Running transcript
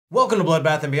Welcome to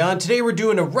Bloodbath and Beyond. Today we're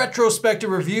doing a retrospective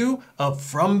review of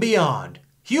From Beyond.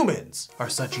 Humans are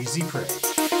such easy prey.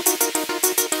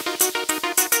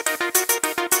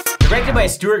 Directed by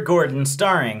Stuart Gordon,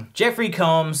 starring Jeffrey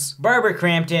Combs, Barbara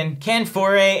Crampton, Ken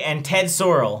Foree, and Ted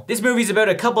Sorel. This movie's about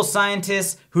a couple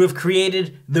scientists who have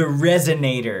created the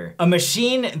Resonator, a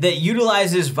machine that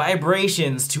utilizes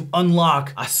vibrations to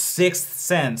unlock a sixth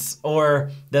sense, or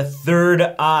the third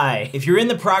eye. If you're in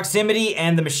the proximity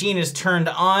and the machine is turned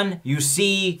on, you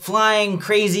see flying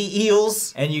crazy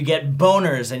eels, and you get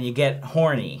boners, and you get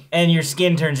horny. And your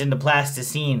skin turns into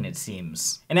plasticine, it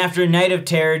seems. And after a night of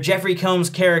terror, Jeffrey Combs'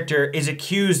 character is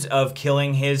accused of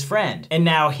killing his friend. And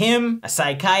now him, a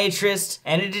psychiatrist,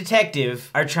 and a detective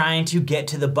are trying to get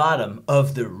to the bottom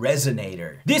of the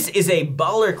Resonator. This is a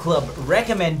Baller Club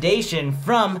recommendation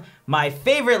from my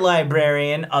favorite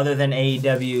librarian, other than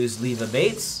AEW's Leva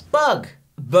Bates, Bug.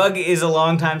 Bug is a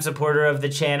longtime supporter of the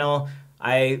channel.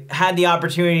 I had the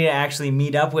opportunity to actually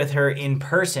meet up with her in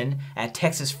person at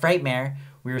Texas Frightmare.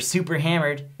 We were super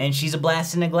hammered, and she's a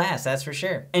blast in a glass, that's for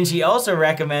sure. And she also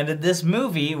recommended this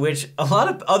movie, which a lot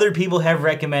of other people have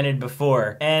recommended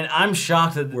before, and I'm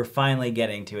shocked that we're finally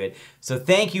getting to it. So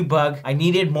thank you, Bug. I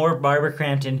needed more Barbara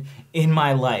Crampton in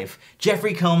my life.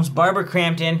 Jeffrey Combs, Barbara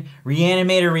Crampton,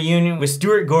 Reanimator reunion with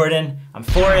Stuart Gordon. I'm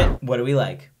for it. What do we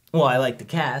like? Well, I like the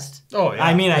cast. Oh, yeah.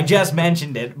 I mean, I just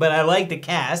mentioned it, but I like the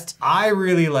cast. I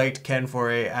really liked Ken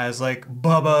Foree as, like,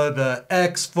 Bubba, the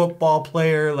ex-football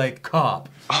player, like, cop.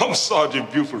 I'm Sergeant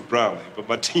Buford Browning, but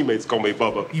my teammates call me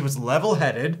Bubba. He was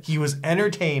level-headed, he was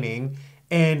entertaining,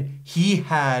 and he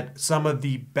had some of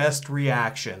the best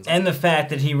reactions. And the fact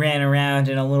that he ran around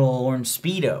in a little orange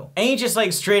Speedo. And he just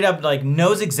like straight up like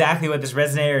knows exactly what this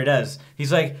Resonator does.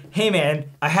 He's like, hey man,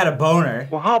 I had a boner.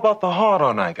 Well, how about the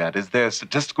hard-on I got? Is there a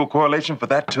statistical correlation for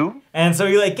that too? And so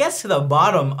he like gets to the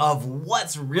bottom of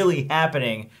what's really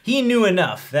happening. He knew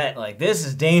enough that like this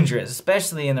is dangerous,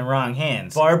 especially in the wrong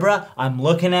hands. Barbara, I'm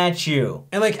looking at you.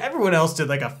 And like everyone else did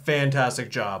like a fantastic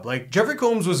job. Like Jeffrey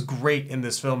Combs was great in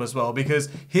this film as well because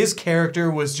his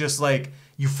character was just like,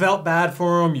 you felt bad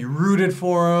for him, you rooted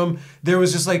for him. There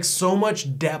was just like so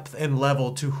much depth and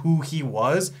level to who he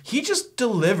was. He just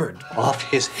delivered. Off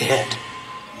his head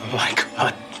like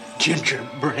a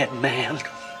gingerbread man.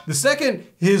 The second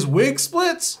his wig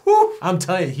splits, whew, I'm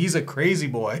telling you, he's a crazy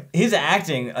boy. His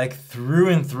acting, like through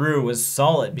and through, was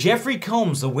solid. Jeffrey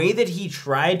Combs, the way that he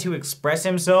tried to express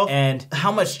himself and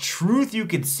how much truth you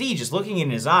could see just looking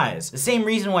in his eyes. The same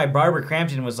reason why Barbara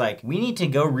Crampton was like, we need to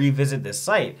go revisit this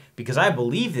site because I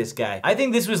believe this guy. I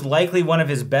think this was likely one of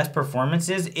his best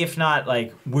performances, if not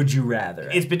like, would you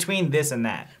rather? It's between this and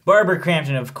that. Barbara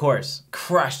Crampton, of course,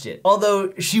 crushed it.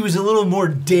 Although she was a little more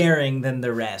daring than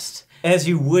the rest. As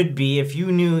you would be if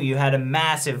you knew you had a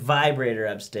massive vibrator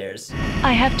upstairs.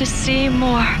 I have to see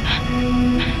more.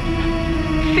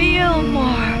 Feel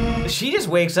more. She just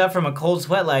wakes up from a cold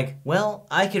sweat like, well,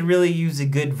 I could really use a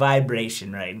good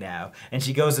vibration right now. And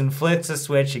she goes and flicks a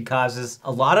switch and causes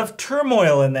a lot of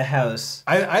turmoil in the house.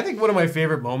 I think one of my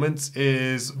favorite moments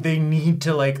is they need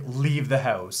to like leave the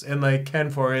house. And like Ken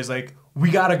Foree is like, we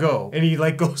gotta go. And he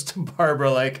like goes to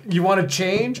Barbara like, you wanna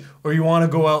change or you wanna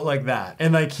go out like that?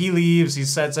 And like he leaves, he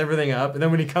sets everything up. And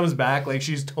then when he comes back, like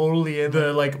she's totally in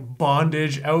the like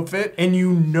bondage outfit. And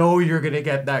you know you're gonna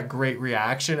get that great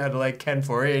reaction out of like Ken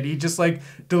Foree. And he just like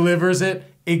delivers it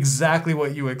exactly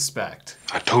what you expect.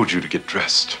 I told you to get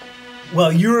dressed.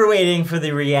 Well, you were waiting for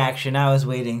the reaction. I was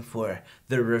waiting for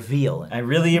the reveal. I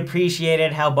really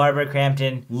appreciated how Barbara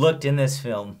Crampton looked in this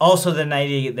film. Also the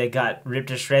night that got ripped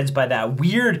to shreds by that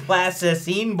weird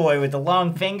plasticine boy with the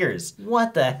long fingers.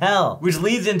 What the hell? Which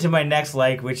leads into my next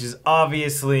like, which is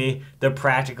obviously the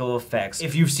practical effects.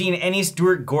 If you've seen any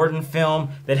Stuart Gordon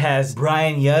film that has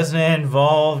Brian Yuzna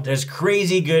involved, there's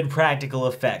crazy good practical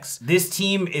effects. This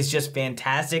team is just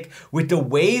fantastic with the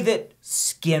way that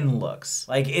skin looks.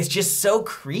 Like, it's just so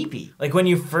creepy. Like when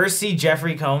you first see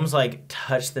Jeffrey Combs like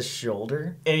touch the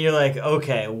shoulder and you're like,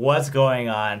 okay, what's going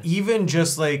on? Even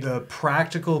just like the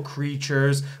practical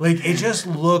creatures, like it just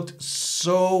looked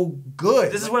so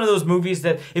good. This is one of those movies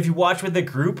that if you watch with a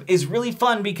group is really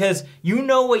fun because you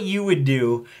know what you would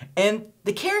do and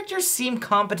the characters seem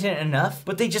competent enough,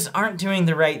 but they just aren't doing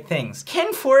the right things.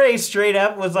 Ken Foree straight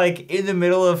up was like in the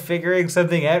middle of figuring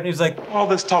something out and he was like, all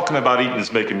this talking about eating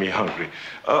is making me hungry.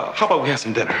 How about we have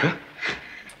some dinner, huh?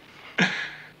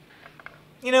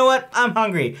 you know what? I'm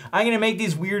hungry. I'm gonna make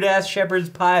these weird ass shepherd's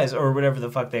pies or whatever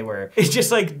the fuck they were. It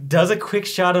just like does a quick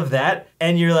shot of that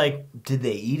and you're like, did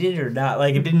they eat it or not?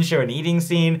 Like it didn't show an eating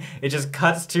scene. It just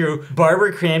cuts to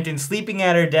Barbara Crampton sleeping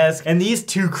at her desk and these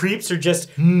two creeps are just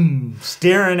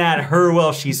staring at her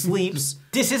while she sleeps.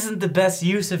 This isn't the best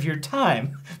use of your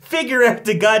time. Figure out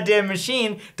the goddamn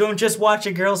machine, don't just watch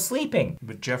a girl sleeping.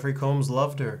 But Jeffrey Combs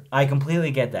loved her. I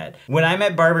completely get that. When I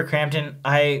met Barbara Crampton,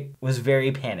 I was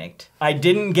very panicked. I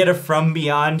didn't get a From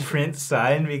Beyond print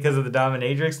sign because of the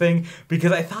dominatrix thing,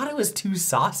 because I thought it was too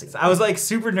saucy. I was like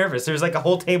super nervous. There was like a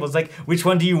whole table. It's like, which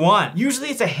one do you want? Usually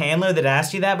it's a handler that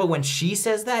asks you that, but when she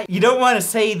says that, you don't want to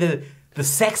say the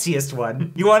sexiest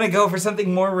one. You want to go for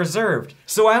something more reserved.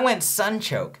 So I went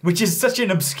Sunchoke, which is such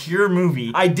an obscure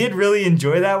movie. I did really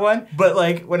enjoy that one, but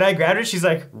like when I grabbed her, she's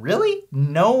like, really?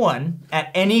 No one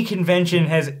at any convention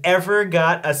has ever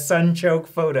got a Sunchoke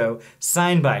photo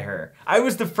signed by her. I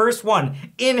was the first one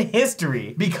in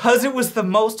history because it was the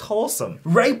most wholesome.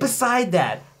 Right beside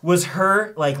that was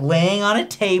her like laying on a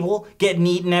table getting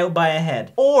eaten out by a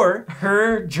head, or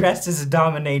her dressed as a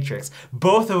dominatrix,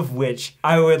 both of which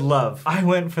I would love. I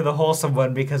went for the wholesome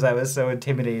one because I was so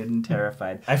intimidated and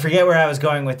terrified. I forget where I was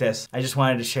going with this. I just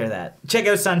wanted to share that. Check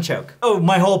out Sunchoke. Oh,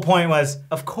 my whole point was,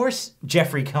 of course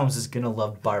Jeffrey Combs is gonna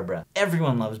love Barbara.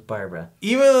 Everyone loves Barbara.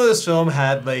 Even though this film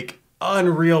had like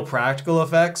unreal practical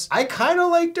effects, I kind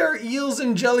of liked our eels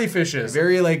and jellyfishes.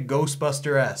 Very like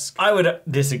Ghostbuster-esque. I would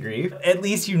disagree. At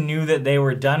least you knew that they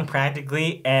were done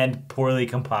practically and poorly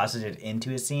composited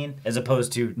into a scene, as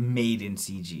opposed to made in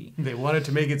CG. They wanted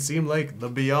to make it seem like the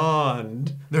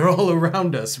beyond. They're all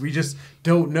around us. We just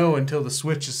don't know until the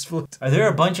switch is flipped. Are there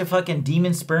a bunch of fucking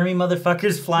demon spermy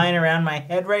motherfuckers flying around my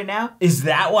head right now? Is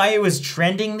that why it was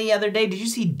trending the other day? Did you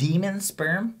see demon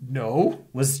sperm? No.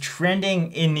 Was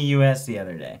trending in the US the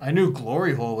other day. I knew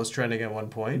Glory Hole was trending at one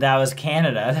point. That was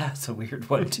Canada. That's a weird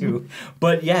one too.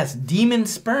 But yes, demon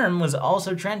sperm was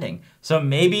also trending. So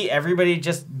maybe everybody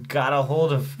just got a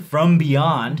hold of From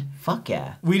Beyond. Fuck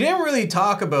yeah. We didn't really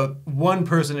talk about one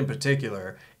person in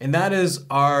particular, and that is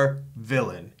our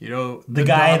villain. You know, the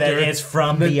guy that is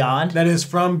from Beyond? That is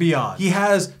from Beyond. He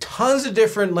has tons of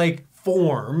different like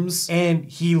forms, and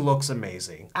he looks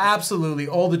amazing. Absolutely,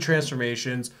 all the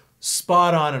transformations,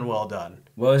 spot on and well done.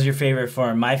 What was your favorite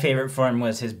form? My favorite form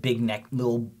was his big neck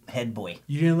little head boy.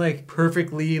 You didn't like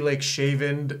perfectly like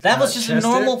shaven. That was just a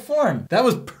normal form. That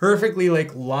was perfectly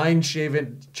like line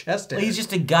shaven chest hair. He's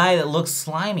just a guy that looks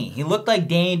slimy. He looked like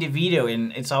Danny DeVito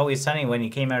in It's Always Sunny when he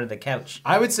came out of the couch.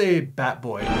 I would say Bat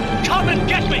Boy. Come and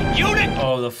get me, unit!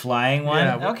 Oh, the flying one?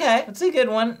 Yeah. Okay, that's a good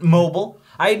one. Mobile.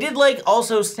 I did like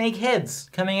also snake heads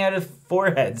coming out of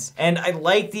foreheads. And I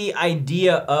like the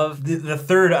idea of the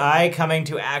third eye coming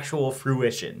to actual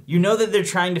fruition. You know that they're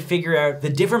trying to figure out the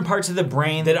different parts of the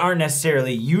brain that aren't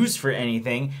necessarily used for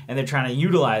anything, and they're trying to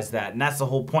utilize that, and that's the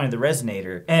whole point of the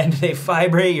Resonator. And they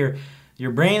vibrate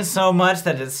your brain so much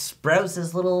that it sprouts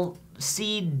this little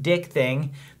seed dick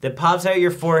thing that pops out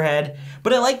your forehead.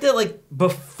 But I like that like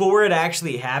before it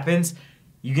actually happens,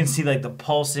 you can see like the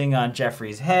pulsing on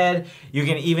Jeffrey's head. You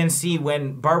can even see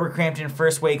when Barbara Crampton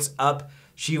first wakes up,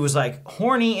 she was like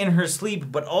horny in her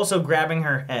sleep, but also grabbing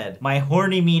her head. My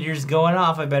horny meter's going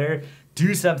off, I better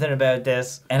do something about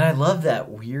this. And I love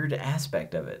that weird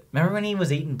aspect of it. Remember when he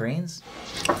was eating brains?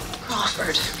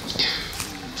 Crawford,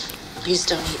 please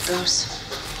don't eat those.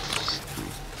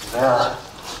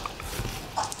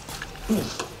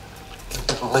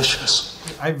 Delicious.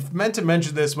 I've meant to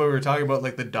mention this when we were talking about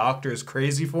like the Doctor's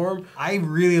crazy form. I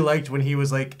really liked when he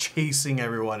was like chasing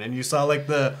everyone and you saw like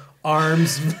the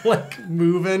arms like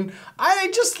moving.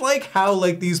 I just like how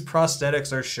like these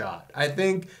prosthetics are shot. I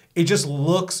think it just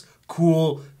looks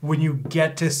cool when you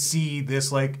get to see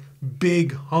this like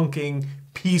big hunking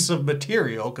piece of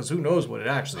material, because who knows what it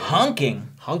actually is. Hunking?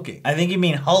 Hunking. I think you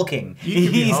mean hulking.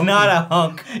 He's not a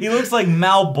hunk. He looks like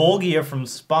Malbolgia from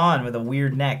Spawn with a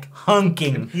weird neck.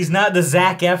 Hunking. He's not the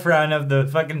Zac Efron of the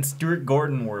fucking Stuart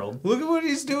Gordon world. Look at what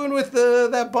he's doing with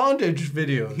that bondage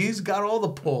video. He's got all the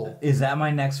pull. Is that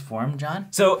my next form, John?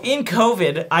 So in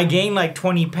COVID, I gained like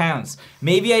 20 pounds.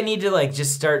 Maybe I need to like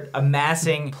just start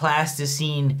amassing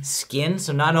plasticine skin.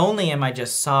 So not only am I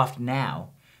just soft now,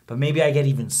 but maybe I get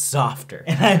even softer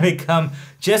and I become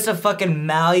just a fucking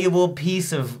malleable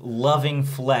piece of loving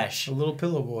flesh. A little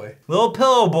pillow boy. Little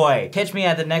pillow boy. Catch me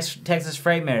at the next Texas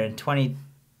Frightmare in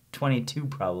 2022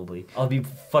 probably. I'll be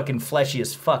fucking fleshy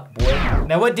as fuck, boy.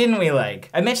 Now what didn't we like?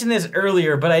 I mentioned this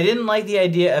earlier, but I didn't like the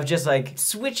idea of just like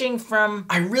switching from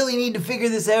I really need to figure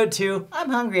this out to I'm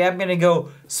hungry, I'm gonna go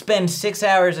spend 6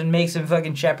 hours and make some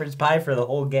fucking shepherd's pie for the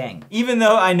whole gang. Even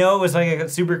though I know it was like a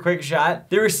super quick shot,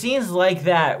 there were scenes like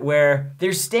that where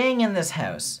they're staying in this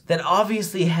house that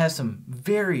obviously has some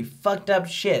very fucked up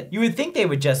shit. You would think they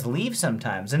would just leave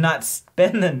sometimes and not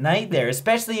spend the night there,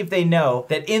 especially if they know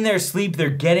that in their sleep they're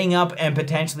getting up and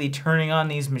potentially turning on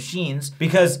these machines,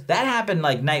 because that happened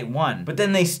like night one, but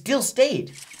then they still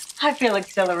stayed. I feel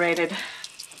exhilarated.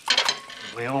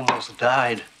 We almost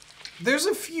died. There's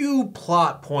a few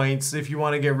plot points if you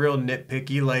want to get real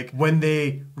nitpicky, like when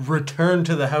they return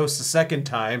to the house the second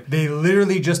time, they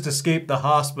literally just escaped the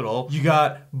hospital. You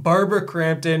got Barbara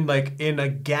Crampton like in a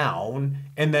gown,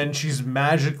 and then she's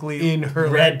magically in her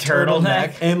red like,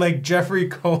 turtleneck. and like Jeffrey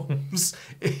Combs,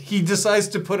 he decides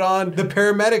to put on the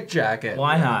paramedic jacket.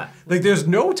 Why not? Like there's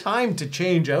no time to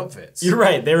change outfits. You're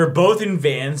right, they were both in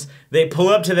vans, they pull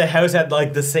up to the house at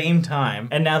like the same time,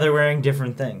 and now they're wearing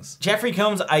different things. Jeffrey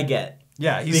Combs, I get.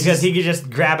 Yeah, because he could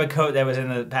just grab a coat that was in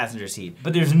the passenger seat.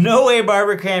 But there's no way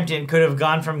Barbara Crampton could have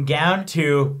gone from gown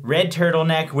to red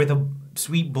turtleneck with a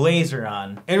sweet blazer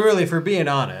on. And really, for being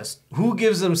honest, who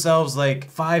gives themselves like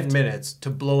 5 minutes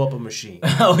to blow up a machine?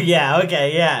 Oh yeah,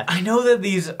 okay, yeah. I know that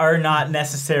these are not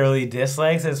necessarily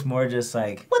dislikes, it's more just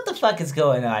like, what the fuck is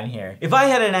going on here? If I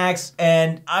had an axe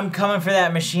and I'm coming for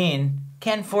that machine,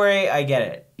 Ken Foree, I get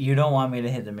it. You don't want me to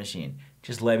hit the machine.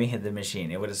 Just let me hit the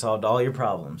machine. It would have solved all your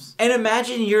problems. And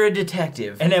imagine you're a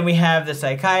detective. And then we have the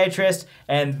psychiatrist,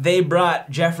 and they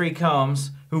brought Jeffrey Combs,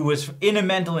 who was in a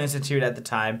mental institute at the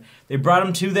time. They brought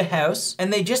him to the house,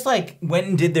 and they just like went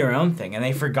and did their own thing, and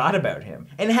they forgot about him.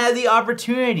 And had the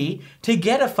opportunity to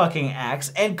get a fucking axe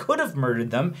and could have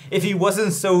murdered them if he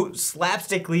wasn't so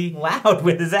slapstickly loud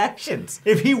with his actions.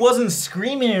 If he wasn't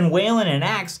screaming and wailing an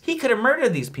axe, he could have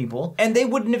murdered these people, and they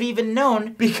wouldn't have even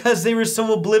known because they were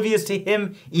so oblivious to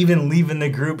him even leaving the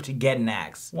group to get an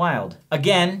axe. Wild.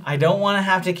 Again, I don't want to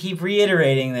have to keep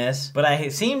reiterating this, but I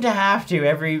seem to have to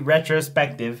every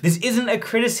retrospective. This isn't a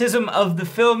criticism of the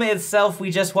film itself, we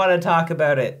just want to talk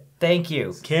about it. Thank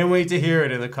you. Can't wait to hear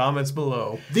it in the comments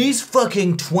below. These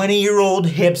fucking 20-year-old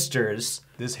hipsters.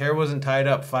 This hair wasn't tied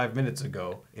up 5 minutes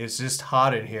ago. It's just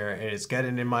hot in here and it's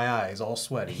getting in my eyes, all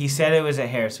sweaty. He said it was a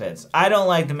hair sweats. I don't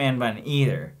like the man bun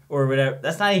either. Or whatever.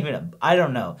 That's not even a, I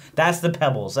don't know. That's the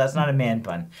Pebbles. That's not a man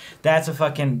bun. That's a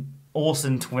fucking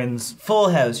Olsen twins Full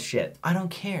House shit. I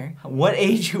don't care what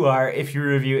age you are if you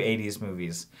review 80s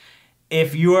movies.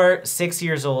 If you are 6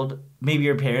 years old, maybe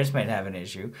your parents might have an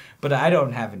issue, but I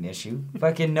don't have an issue.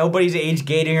 Fucking nobody's age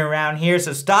gating around here,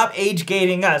 so stop age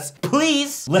gating us.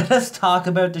 Please, let us talk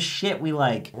about the shit we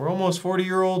like. We're almost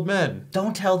 40-year-old men.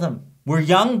 Don't tell them. We're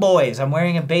young boys. I'm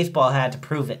wearing a baseball hat to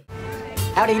prove it.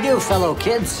 How do you do, fellow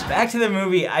kids? Back to the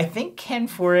movie, I think Ken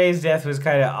Foree's death was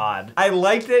kind of odd. I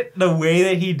liked it the way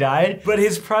that he died, but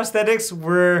his prosthetics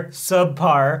were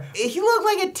subpar. He looked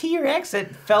like a T-Rex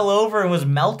that fell over and was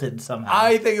melted somehow.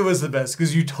 I think it was the best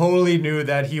because you totally knew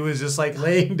that he was just like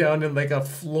laying down in like a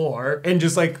floor and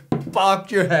just like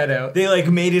popped your head out. They like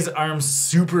made his arms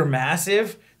super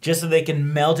massive just so they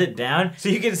can melt it down. So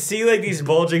you can see like these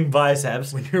bulging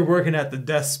biceps. When you're working at the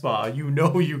death spa, you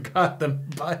know you got them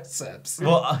biceps.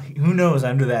 Well, who knows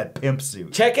under that pimp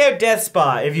suit. Check out Death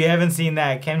Spa if you haven't seen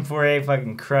that. Ken Foree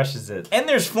fucking crushes it. And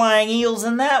there's flying eels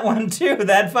in that one too.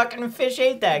 That fucking fish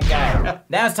ate that guy.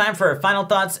 Now it's time for our final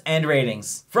thoughts and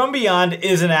ratings. From Beyond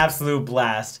is an absolute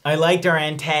blast. I liked our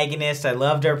antagonist, I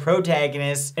loved our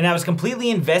protagonist, and I was completely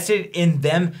invested in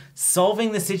them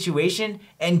solving the situation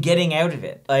and getting out of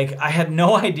it. Like, I had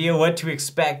no idea what to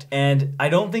expect, and I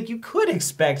don't think you could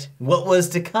expect what was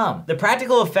to come. The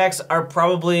practical effects are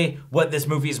probably what this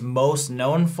movie is most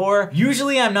known for.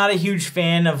 Usually I'm not a huge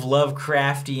fan of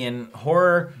Lovecraftian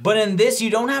horror, but in this you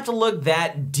don't have to look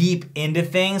that deep into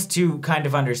things to kind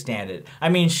of understand it. I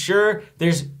mean, sure,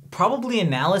 there's probably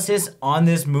analysis on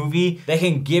this movie that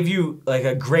can give you like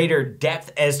a greater depth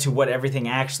as to what everything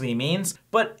actually means.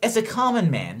 But as a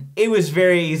common man, it was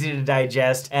very easy to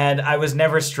digest and I was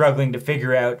never struggling to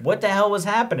figure out what the hell was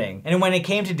happening. And when it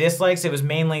came to dislikes, it was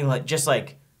mainly like just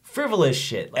like frivolous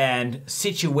shit and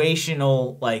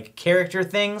situational like character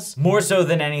things, more so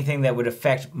than anything that would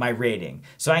affect my rating.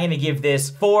 So I'm gonna give this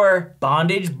 4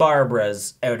 Bondage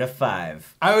Barbaras out of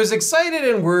 5. I was excited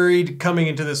and worried coming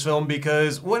into this film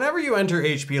because whenever you enter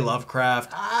H.P.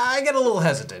 Lovecraft, I get a little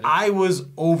hesitant. I was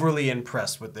overly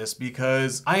impressed with this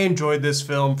because I enjoyed this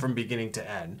film from beginning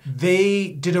to end.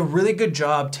 They did a really good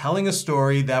job telling a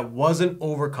story that wasn't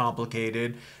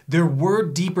overcomplicated. There were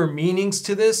deeper meanings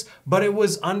to this, but it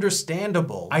was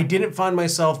understandable. I didn't find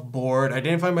myself bored. I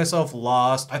didn't find myself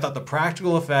lost. I thought the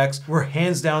practical effects were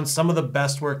hands down some of the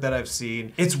best work that I've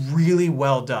seen. It's really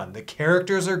well done. The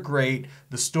characters are great.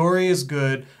 The story is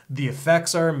good. The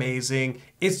effects are amazing.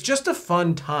 It's just a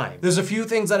fun time. There's a few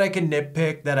things that I can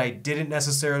nitpick that I didn't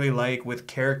necessarily like with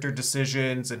character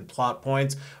decisions and plot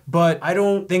points, but I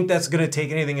don't think that's gonna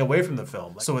take anything away from the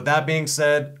film. So with that being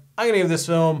said, I'm gonna give this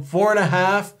film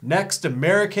 4.5 Next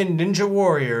American Ninja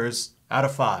Warriors out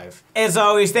of 5. As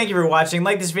always, thank you for watching.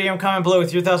 Like this video and comment below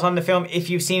with your thoughts on the film if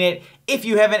you've seen it. If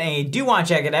you haven't and you do want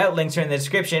to check it out, links are in the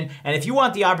description. And if you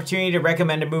want the opportunity to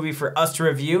recommend a movie for us to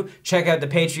review, check out the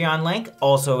Patreon link,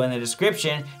 also in the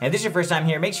description. And if this is your first time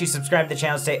here, make sure you subscribe to the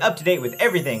channel to stay up to date with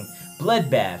everything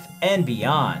Bloodbath and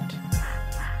beyond.